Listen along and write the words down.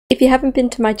If you haven't been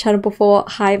to my channel before,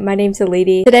 hi, my name's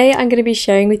Alidi. Today I'm going to be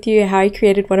sharing with you how I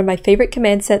created one of my favorite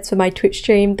command sets for my Twitch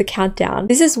stream, the countdown.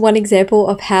 This is one example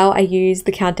of how I use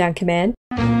the countdown command.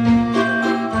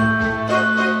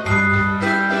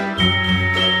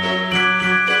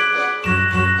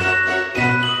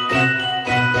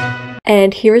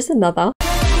 And here is another.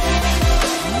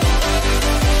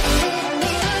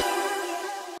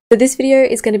 So this video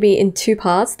is going to be in two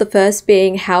parts, the first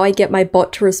being how I get my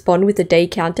bot to respond with a day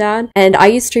countdown, and I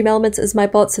use StreamElements as my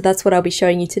bot, so that's what I'll be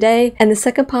showing you today. And the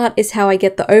second part is how I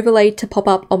get the overlay to pop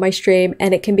up on my stream,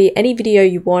 and it can be any video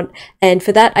you want, and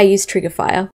for that I use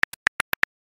Triggerfyre.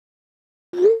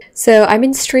 So I'm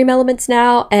in StreamElements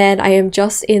now, and I am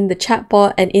just in the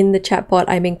chatbot, and in the chatbot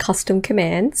I'm in custom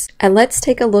commands. And let's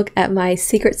take a look at my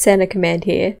Secret Santa command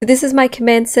here. So this is my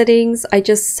command settings. I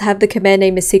just have the command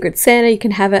name as Secret Santa. You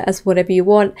can have it as whatever you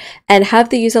want, and have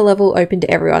the user level open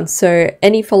to everyone, so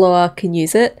any follower can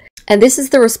use it. And this is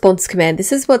the response command.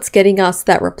 This is what's getting us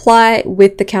that reply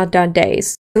with the countdown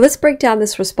days. So let's break down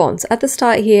this response. At the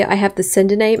start here I have the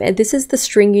sender name, and this is the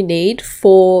string you need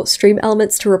for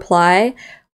StreamElements to reply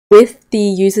with the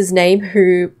user's name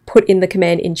who put in the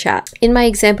command in chat. In my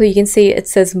example, you can see it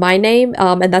says my name,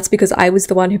 and that's because I was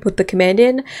the one who put the command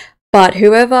in, but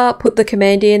whoever put the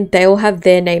command in, they will have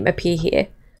their name appear here.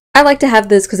 I like to have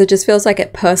this because it just feels like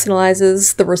it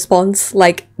personalizes the response,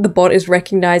 like the bot is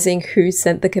recognizing who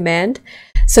sent the command.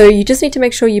 So you just need to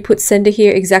make sure you put sender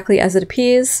here exactly as it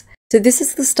appears. So this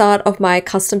is the start of my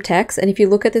custom text, and if you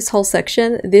look at this whole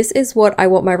section, this is what I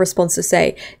want my response to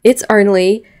say. It's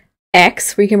only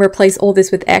X. We can replace all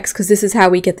this with X because this is how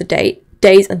we get the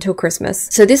days until Christmas.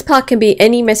 So this part can be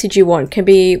any message you want, can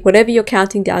be whatever you're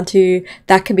counting down to,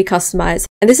 that can be customized.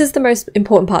 And this is the most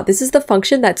important part. This is the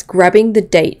function that's grabbing the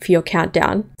date for your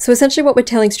countdown. So essentially what we're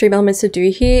telling StreamElements to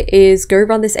do here is go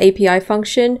run this API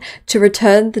function to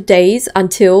return the days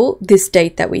until this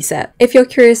date that we set. If you're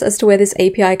curious as to where this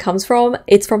API comes from,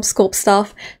 it's from Sculpt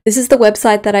Stuff. This is the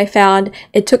website that I found.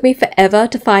 It took me forever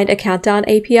to find a countdown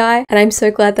API, and I'm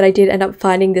so glad that I did end up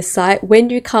finding this site.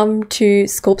 When you come to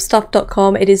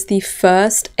sculptstuff.com, it is the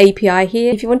first API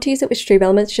here. If you want to use it with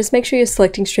StreamElements, just make sure you're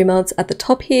selecting StreamElements at the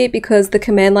top here, because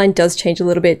the command line does change a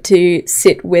little bit to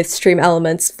sit with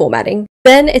StreamElements formatting.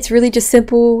 Then it's really just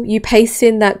simple. You paste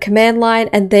in that command line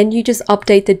and then you just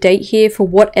update the date here for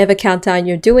whatever countdown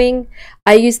you're doing.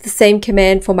 I use the same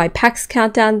command for my PAX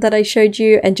countdown that I showed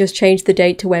you and just change the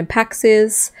date to when PAX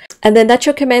is. And then that's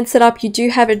your command setup. You do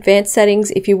have advanced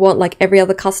settings if you want, like every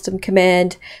other custom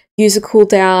command, user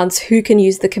cooldowns, who can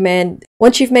use the command.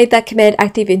 Once you've made that command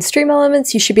active in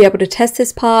StreamElements, you should be able to test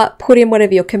this part, put in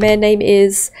whatever your command name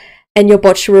is, and your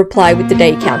bot should reply with the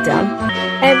date countdown.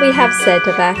 And we have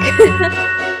Santa back.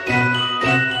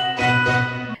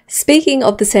 Speaking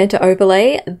of the Santa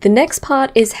overlay, the next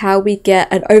part is how we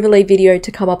get an overlay video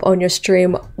to come up on your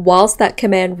stream whilst that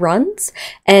command runs.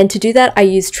 And to do that, I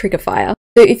use Triggerfyre.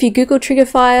 So if you Google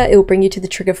Triggerfyre, it will bring you to the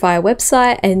Triggerfyre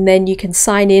website, and then you can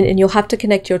sign in and you'll have to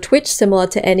connect your Twitch similar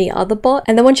to any other bot.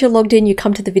 And then once you're logged in, you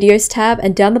come to the videos tab,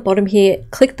 and down the bottom here,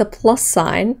 click the plus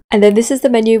sign. And then this is the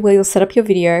menu where you'll set up your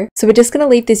video. So we're just going to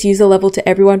leave this user level to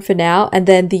everyone for now, and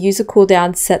then the user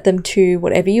cooldown, set them to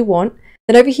whatever you want.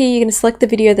 Then over here, you're going to select the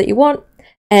video that you want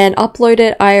and upload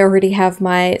it. I already have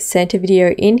my Santa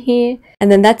video in here,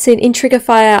 and then that's it. In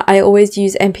Triggerfyre, I always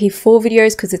use MP4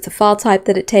 videos because it's a file type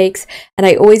that it takes, and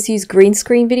I always use green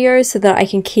screen videos so that I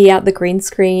can key out the green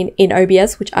screen in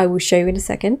OBS, which I will show you in a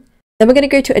second. Then we're going to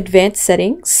go to advanced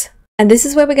settings, and this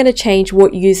is where we're going to change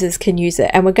what users can use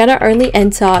it, and we're going to only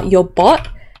enter your bot.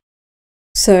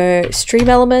 So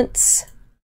StreamElements,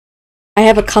 I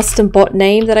have a custom bot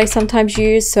name that I sometimes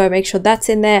use, so I make sure that's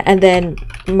in there, and then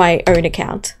my own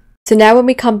account. So now when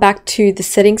we come back to the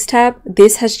settings tab,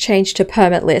 this has changed to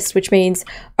permit list, which means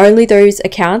only those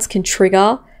accounts can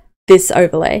trigger this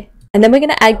overlay. And then we're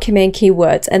going to add command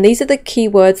keywords, and these are the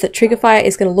keywords that Triggerfyre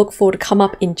is going to look for to come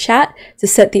up in chat to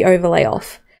set the overlay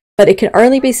off. But it can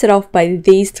only be set off by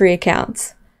these three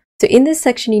accounts. So in this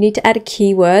section, you need to add a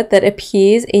keyword that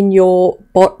appears in your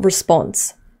bot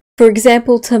response. For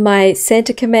example, to my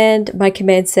Santa command, my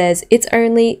command says it's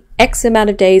only X amount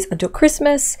of days until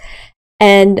Christmas,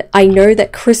 and I know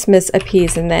that Christmas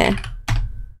appears in there.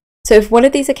 So if one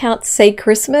of these accounts say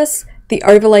Christmas, the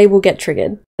overlay will get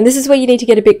triggered. And this is where you need to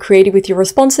get a bit creative with your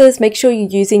responses. Make sure you're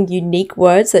using unique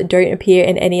words that don't appear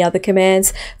in any other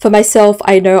commands. For myself,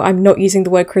 I know I'm not using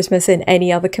the word Christmas in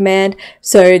any other command,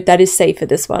 so that is safe for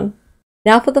this one.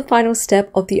 Now for the final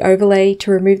step of the overlay to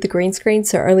remove the green screen,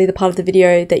 so only the part of the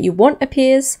video that you want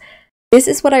appears. This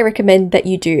is what I recommend that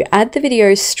you do. Add the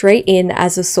video straight in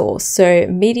as a source. So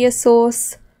media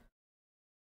source,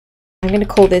 I'm going to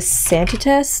call this Santa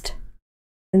test.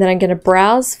 And then I'm going to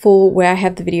browse for where I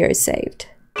have the video saved.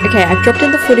 Okay, I've dropped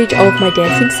in the footage of my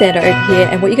dancing Santa over here,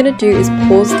 and what you're going to do is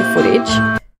pause the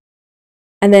footage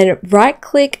and then right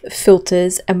click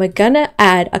filters, and we're going to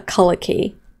add a color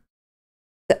key.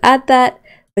 To add that,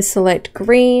 we select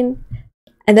green,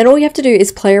 and then all you have to do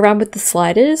is play around with the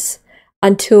sliders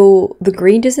until the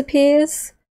green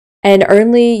disappears and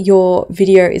only your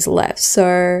video is left. So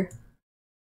I'm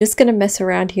just going to mess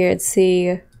around here and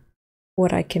see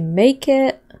what I can make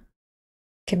it.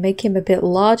 Can make him a bit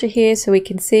larger here so we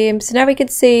can see him. So now we can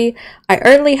see I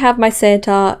only have my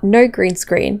Santa, no green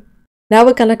screen. Now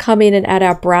we're going to come in and add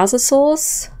our browser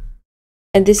source.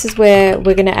 And this is where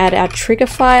we're going to add our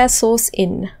Triggerfyre source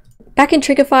in. Back in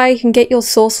Triggerfyre, you can get your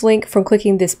source link from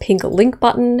clicking this pink link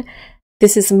button.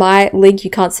 This is my link. You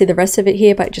can't see the rest of it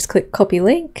here, but just click copy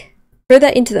link. Throw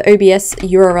that into the OBS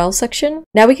URL section.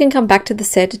 Now we can come back to the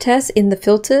Santa test in the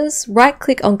filters, right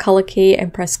click on color key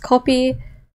and press copy.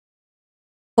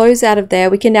 Close out of there.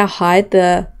 We can now hide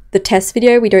the test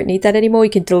video. We don't need that anymore.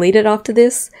 You can delete it after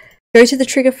this. Go to the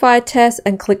Triggerfyre test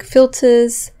and click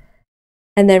filters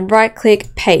and then right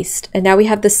click paste. And now we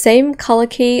have the same color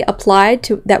key applied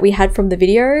to that we had from the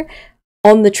video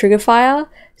on the Triggerfyre.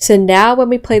 So now when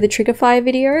we play the Triggerfyre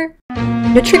video,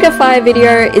 the Triggerfyre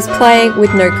video is playing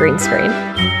with no green screen.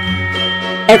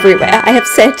 Everywhere. I have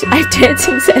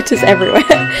dancing Santas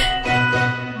everywhere.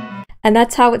 And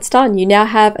that's how it's done. You now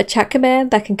have a chat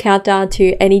command that can count down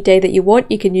to any day that you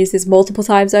want. You can use this multiple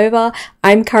times over.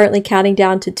 I'm currently counting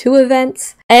down to 2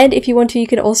 events. And if you want to, you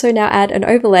can also now add an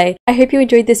overlay. I hope you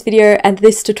enjoyed this video and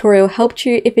this tutorial helped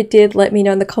you. If it did, let me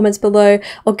know in the comments below,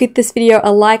 or give this video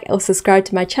a like or subscribe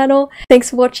to my channel.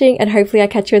 Thanks for watching, and hopefully I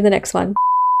catch you in the next one.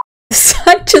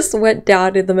 I just went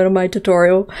down in the middle of my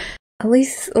tutorial. At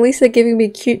least they're giving me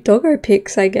cute doggo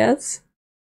pics, I guess.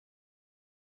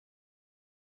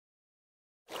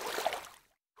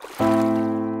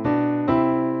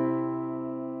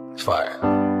 Fire.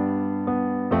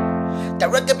 That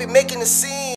record be making a scene.